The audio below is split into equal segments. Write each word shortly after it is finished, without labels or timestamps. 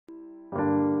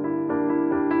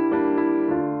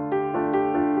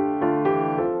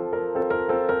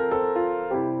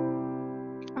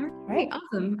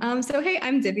Awesome. Hey,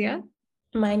 I'm Divya.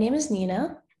 My name is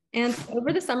Nina. And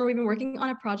over the summer, we've been working on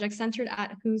a project centered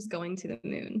at who's going to the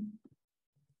moon.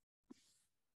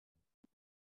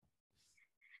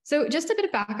 So just a bit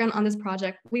of background on this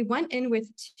project, we went in with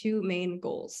two main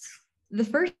goals. The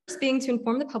first being to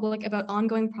inform the public about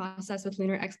ongoing process with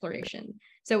lunar exploration.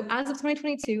 So as of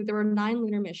 2022, there were 9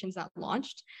 lunar missions that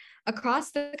launched.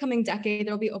 Across the coming decade,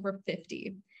 there will be over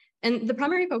 50. And the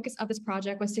primary focus of this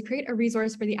project was to create a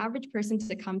resource for the average person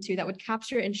to come to that would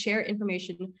capture and share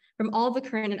information from all the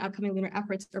current and upcoming lunar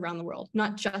efforts around the world,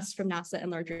 not just from NASA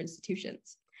and larger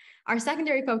institutions. Our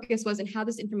secondary focus was in how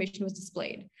this information was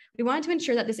displayed. We wanted to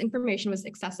ensure that this information was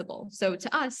accessible. So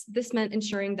to us, this meant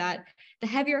ensuring that the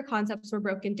heavier concepts were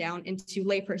broken down into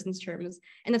layperson's terms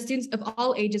and that students of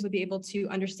all ages would be able to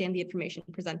understand the information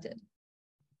presented.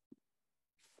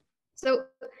 So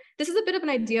this is a bit of an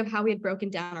idea of how we had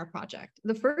broken down our project.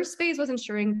 The first phase was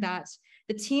ensuring that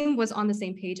the team was on the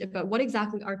same page about what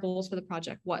exactly our goals for the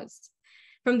project was.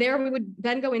 From there, we would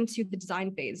then go into the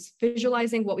design phase,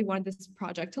 visualizing what we wanted this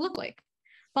project to look like.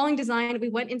 Following design, we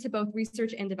went into both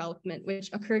research and development, which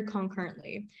occurred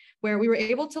concurrently, where we were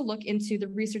able to look into the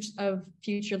research of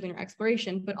future lunar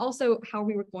exploration, but also how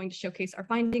we were going to showcase our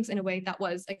findings in a way that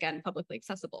was, again, publicly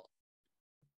accessible.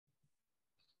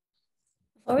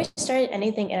 Before we started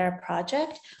anything in our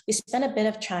project, we spent a bit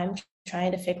of time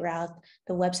trying to figure out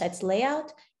the website's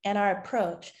layout and our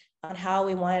approach on how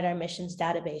we wanted our missions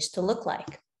database to look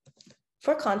like.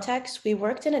 For context, we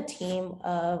worked in a team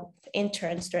of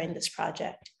interns during this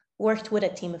project, worked with a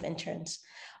team of interns.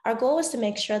 Our goal was to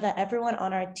make sure that everyone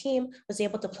on our team was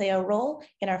able to play a role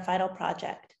in our final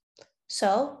project.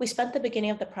 So we spent the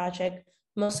beginning of the project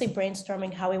mostly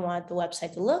brainstorming how we wanted the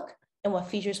website to look and what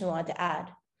features we wanted to add.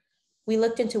 We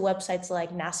looked into websites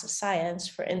like NASA Science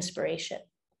for inspiration.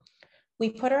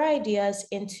 We put our ideas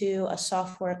into a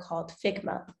software called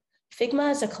Figma.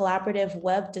 Figma is a collaborative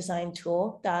web design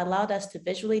tool that allowed us to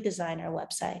visually design our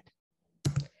website.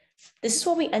 This is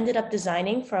what we ended up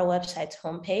designing for our website's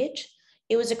homepage.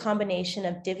 It was a combination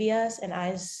of Divya's and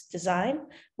I's design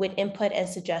with input and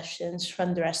suggestions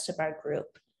from the rest of our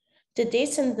group. The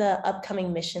dates in the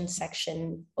upcoming mission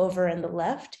section over on the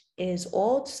left is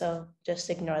old, so just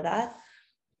ignore that.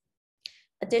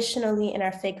 Additionally, in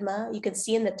our Figma, you can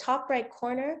see in the top right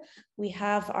corner, we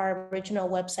have our original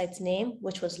website's name,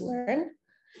 which was LEARN.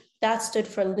 That stood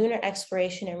for Lunar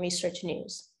Exploration and Research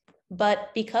News. But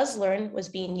because LEARN was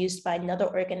being used by another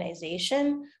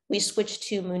organization, we switched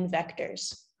to Moon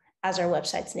Vectors as our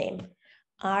website's name.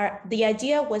 The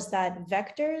idea was that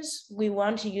vectors, we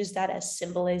wanted to use that as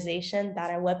symbolization that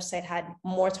our website had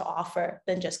more to offer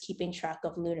than just keeping track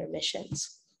of lunar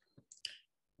missions.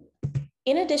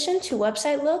 In addition to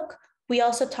website look, we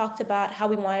also talked about how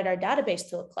we wanted our database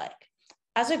to look like.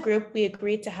 As a group, we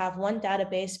agreed to have one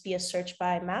database be a search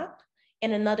by map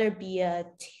and another be a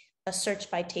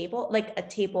search by table, like a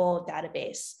table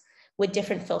database with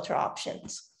different filter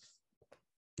options.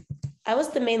 I was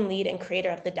the main lead and creator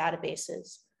of the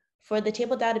databases. For the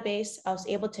table database, I was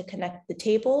able to connect the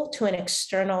table to an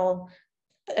external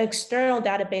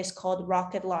database called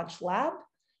Rocket Launch Lab.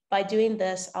 By doing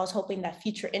this, I was hoping that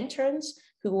future interns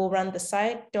who will run the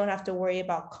site don't have to worry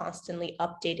about constantly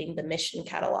updating the mission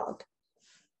catalog.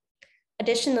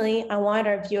 Additionally, I wanted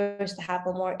our viewers to have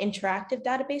a more interactive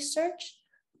database search.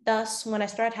 Thus, when I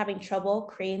started having trouble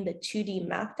creating the 2D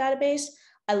map database,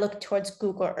 I looked towards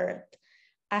Google Earth.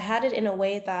 I had it in a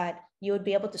way that you would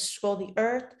be able to scroll the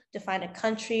Earth to find a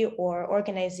country or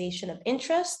organization of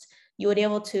interest. You would be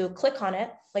able to click on it,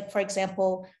 like for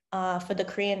example, for the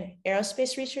Korean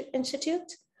Aerospace Research Institute,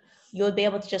 you would be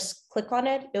able to just click on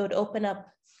it. It would open up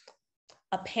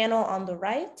a panel on the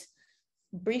right,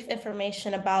 brief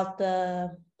information about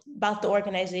the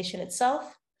organization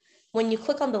itself. When you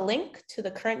click on the link to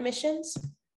the current missions,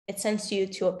 it sends you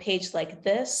to a page like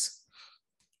this,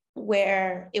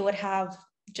 where it would have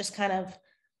just kind of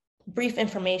brief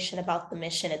information about the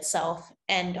mission itself,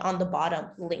 and on the bottom,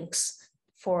 links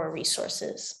for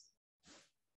resources.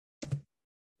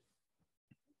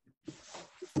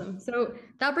 So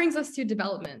that brings us to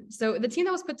development. So the team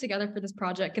that was put together for this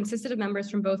project consisted of members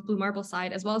from both Blue Marble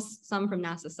side as well as some from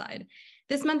NASA side.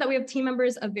 This meant that we have team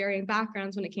members of varying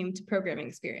backgrounds when it came to programming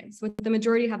experience, with the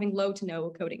majority having low to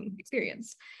no coding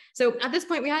experience. So at this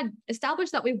point, we had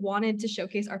established that we wanted to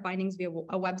showcase our findings via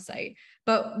a website,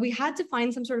 but we had to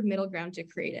find some sort of middle ground to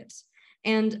create it.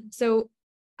 And so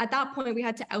at that point, we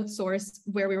had to outsource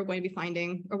where we were going to be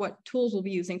finding or what tools we'll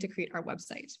be using to create our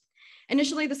website.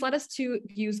 Initially, this led us to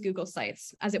use Google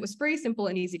Sites, as it was free, simple,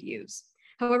 and easy to use.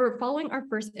 However, following our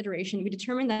first iteration, we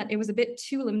determined that it was a bit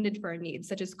too limited for our needs,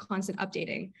 such as constant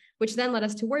updating, which then led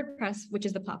us to WordPress, which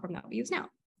is the platform that we use now.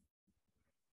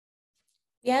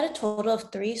 We had a total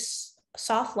of 3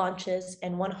 soft launches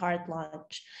and 1 hard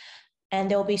launch, and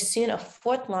there will be soon a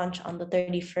 4th launch on the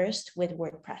 31st with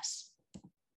WordPress.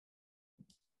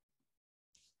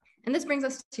 And this brings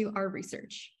us to our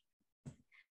research.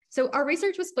 So our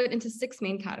research was split into 6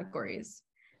 main categories.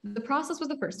 The process was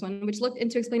the first one, which looked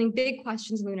into explaining big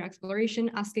questions in lunar exploration,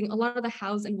 asking a lot of the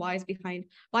hows and whys behind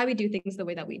why we do things the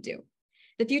way that we do.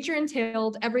 The future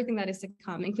entailed everything that is to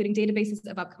come, including databases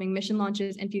of upcoming mission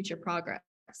launches and future progress.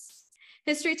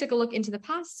 History took a look into the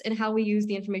past and how we use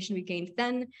the information we gained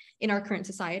then in our current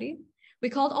society. We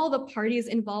called all the parties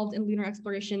involved in lunar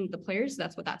exploration the players.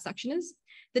 That's what that section is.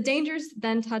 The dangers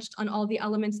then touched on all the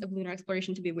elements of lunar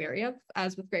exploration to be wary of,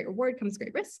 as with great reward comes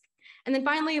great risk. And then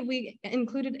finally, we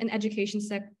included an education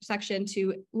section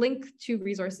to link to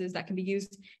resources that can be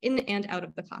used in and out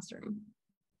of the classroom.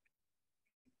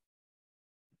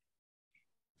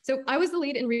 So I was the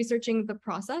lead in researching the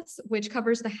process, which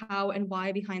covers the how and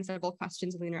why behind several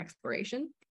questions of lunar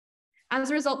exploration. As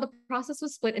a result, the process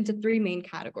was split into 3 main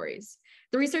categories.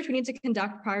 The research we need to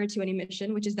conduct prior to any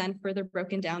mission, which is then further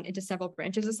broken down into several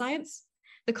branches of science.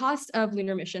 The cost of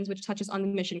lunar missions, which touches on the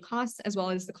mission costs, as well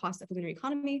as the cost of lunar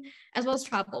economy, as well as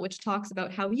travel, which talks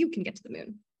about how you can get to the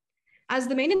moon. As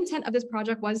the main intent of this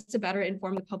project was to better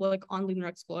inform the public on lunar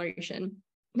exploration,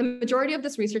 the majority of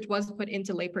this research was put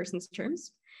into layperson's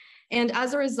terms. And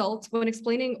as a result, when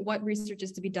explaining what research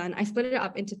is to be done, I split it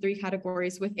up into 3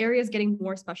 categories, with areas getting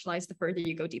more specialized the further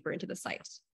you go deeper into the site.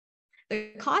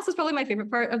 The cost is probably my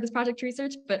favorite part of this project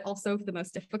research, but also the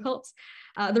most difficult.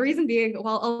 The reason being,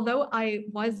 although I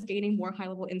was gaining more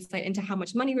high-level insight into how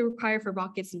much money we require for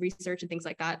rockets and research and things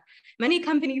like that, many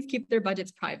companies keep their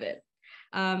budgets private.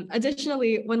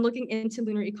 Additionally, when looking into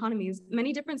lunar economies,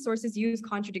 many different sources use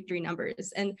contradictory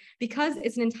numbers. And because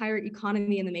it's an entire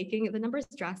economy in the making, the numbers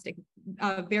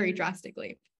vary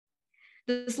drastically.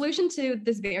 The solution to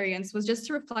this variance was just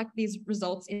to reflect these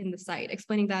results in the site,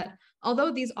 explaining that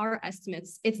although these are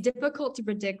estimates, it's difficult to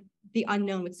predict the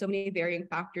unknown with so many varying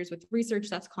factors with research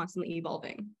that's constantly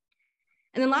evolving.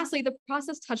 And then lastly, the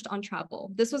process touched on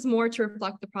travel. This was more to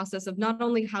reflect the process of not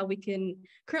only how we can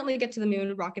currently get to the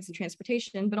moon, rockets and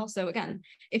transportation, but also, again,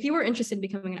 if you were interested in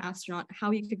becoming an astronaut, how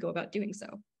you could go about doing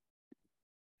so.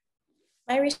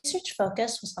 My research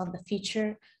focus was on the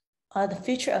future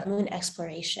of moon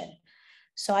exploration.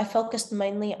 So I focused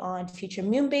mainly on future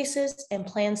moon bases and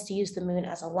plans to use the moon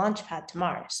as a launch pad to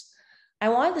Mars. I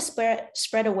wanted to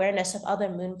spread awareness of other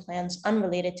moon plans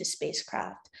unrelated to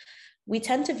spacecraft. We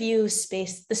tend to view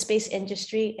the space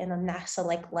industry in a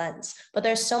NASA-like lens, but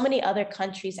there are so many other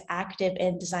countries active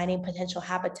in designing potential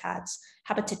habitations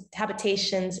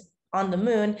on the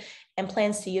moon and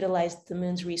plans to utilize the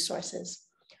moon's resources.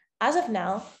 As of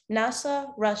now,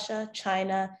 NASA, Russia,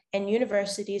 China, and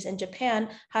universities in Japan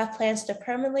have plans to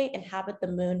permanently inhabit the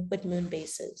moon with moon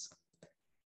bases.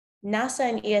 NASA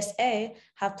and ESA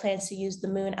have plans to use the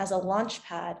moon as a launch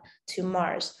pad to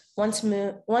Mars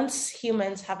once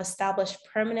humans have established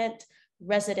permanent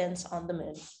residence on the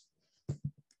moon.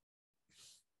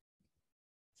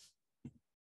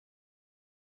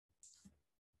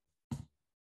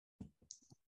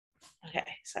 Okay,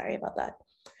 sorry about that.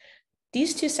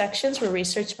 These 2 sections were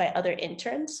researched by other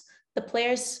interns. The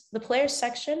players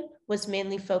section was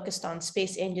mainly focused on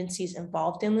space agencies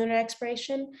involved in lunar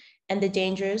exploration, and the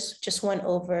dangers just went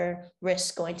over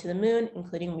risks going to the moon,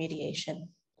 including radiation.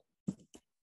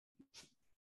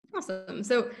 Awesome.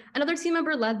 So another team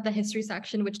member led the history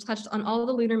section, which touched on all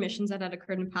the lunar missions that had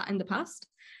occurred in the past.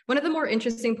 One of the more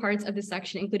interesting parts of this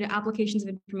section included applications of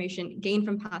information gained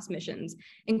from past missions,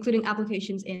 including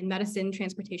applications in medicine,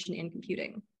 transportation, and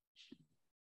computing.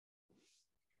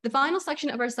 The final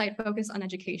section of our site focused on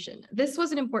education. This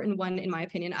was an important one, in my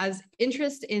opinion, as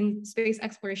interest in space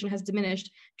exploration has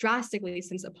diminished drastically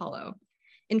since Apollo.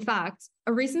 In fact,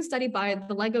 a recent study by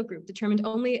the LEGO group determined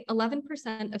only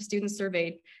 11% of students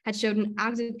surveyed had showed an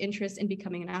active interest in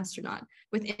becoming an astronaut,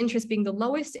 with interest being the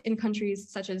lowest in countries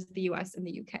such as the US and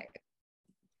the UK.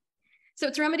 So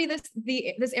to remedy this,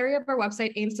 this area of our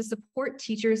website aims to support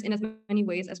teachers in as many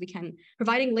ways as we can,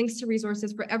 providing links to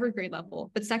resources for every grade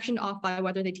level, but sectioned off by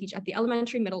whether they teach at the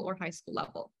elementary, middle, or high school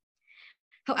level.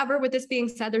 However, with this being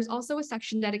said, there's also a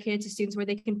section dedicated to students where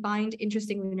they can find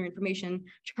interesting lunar information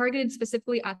targeted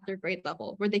specifically at their grade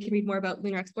level, where they can read more about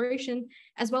lunar exploration,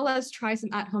 as well as try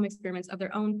some at-home experiments of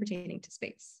their own pertaining to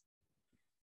space.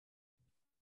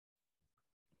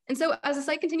 And so as the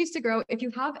site continues to grow, if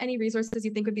you have any resources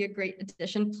you think would be a great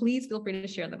addition, please feel free to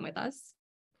share them with us.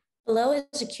 Below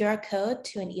is a QR code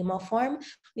to an email form.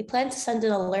 We plan to send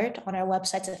an alert on our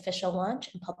website's official launch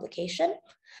and publication.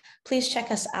 Please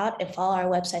check us out and follow our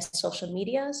website's social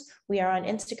medias. We are on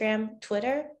Instagram,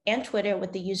 Twitter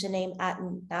with the username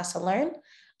 @NASALearn.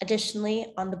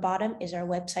 Additionally, on the bottom is our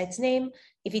website's name.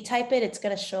 If you type it, it's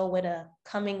going to show with a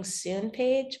coming soon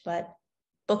page, but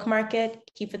bookmark it,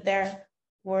 keep it there.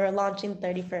 We're launching the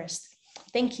 31st.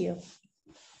 Thank you.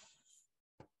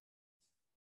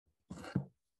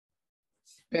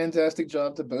 Fantastic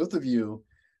job to both of you.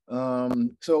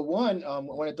 So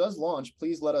when it does launch,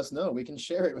 please let us know. We can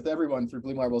share it with everyone through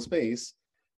Blue Marble Space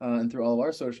and through all of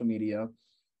our social media.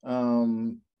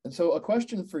 And so a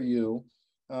question for you.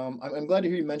 I'm glad to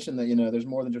hear you mention that, there's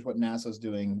more than just what NASA's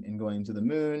doing in going to the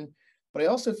moon. But I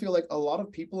also feel like a lot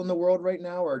of people in the world right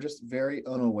now are just very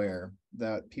unaware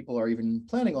that people are even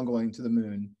planning on going to the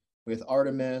moon with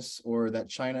Artemis, or that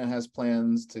China has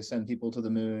plans to send people to the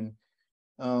moon.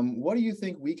 What do you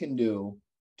think we can do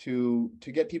to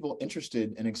get people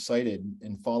interested and excited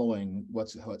in following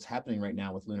what's happening right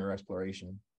now with lunar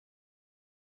exploration?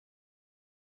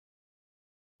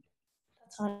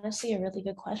 That's honestly a really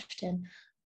good question.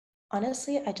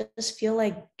 Honestly, I just feel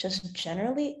like just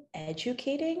generally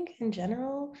educating in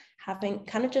general, having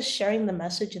kind of just sharing the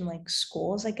message in like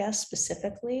schools, I guess,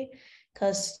 specifically,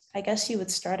 because I guess you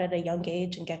would start at a young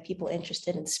age and get people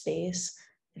interested in space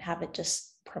and have it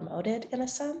just promoted in a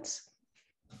sense.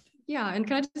 Yeah, and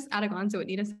can I just add on to what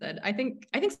Nita said? I think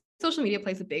social media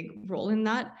plays a big role in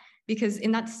that, because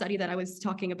in that study that I was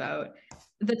talking about,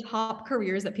 the top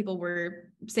careers that people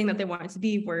were saying that they wanted to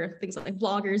be were things like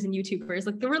bloggers and YouTubers,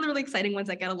 like the really, really exciting ones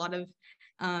that get a lot of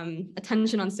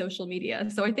attention on social media.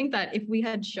 So I think that if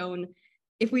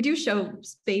we do show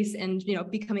space and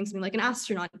becoming something like an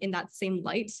astronaut in that same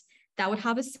light, that would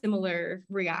have a similar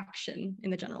reaction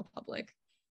in the general public.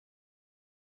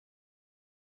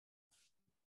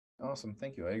 Awesome,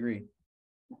 thank you. I agree.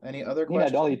 Any other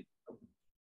questions?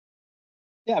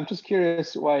 Yeah, I'm just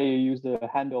curious why you use the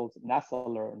handles NASA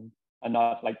Learn and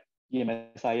not like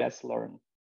EMSIS Learn.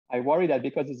 I worry that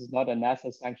because this is not a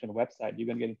NASA sanctioned website, you're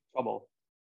going to get into trouble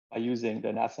by using the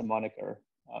NASA moniker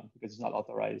because it's not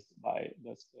authorized by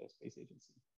the space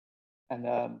agency. And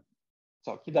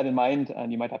so keep that in mind,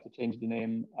 and you might have to change the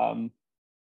name.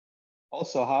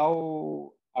 Also,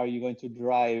 how are you going to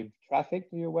drive traffic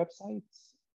to your websites?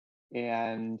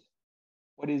 And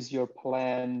what is your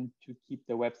plan to keep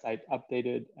the website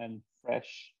updated and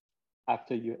fresh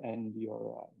after you end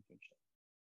your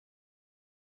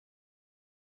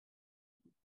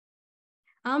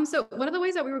internship? So one of the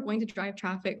ways that we were going to drive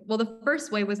traffic, well, the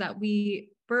first way was that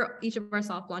for each of our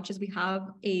soft launches, we have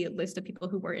a list of people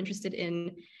who were interested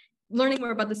in learning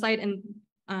more about the site and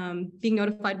being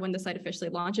notified when the site officially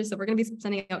launches. So we're going to be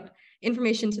sending out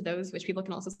information to those, which people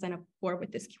can also sign up for with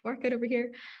this QR code over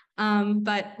here.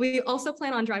 But we also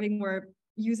plan on driving more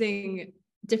using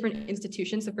different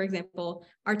institutions. So for example,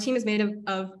 our team is made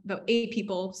of about 8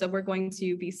 people. So we're going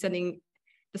to be sending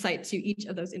the site to each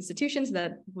of those institutions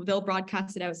that they'll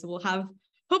broadcast it out. So we'll have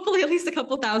hopefully at least a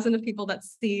couple thousand of people that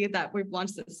see that we've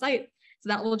launched the site. So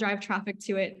that will drive traffic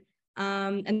to it.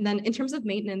 And then in terms of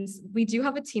maintenance, we do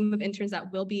have a team of interns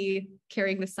that will be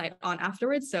carrying the site on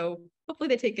afterwards. So hopefully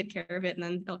they take good care of it, and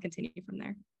then they'll continue from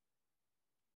there.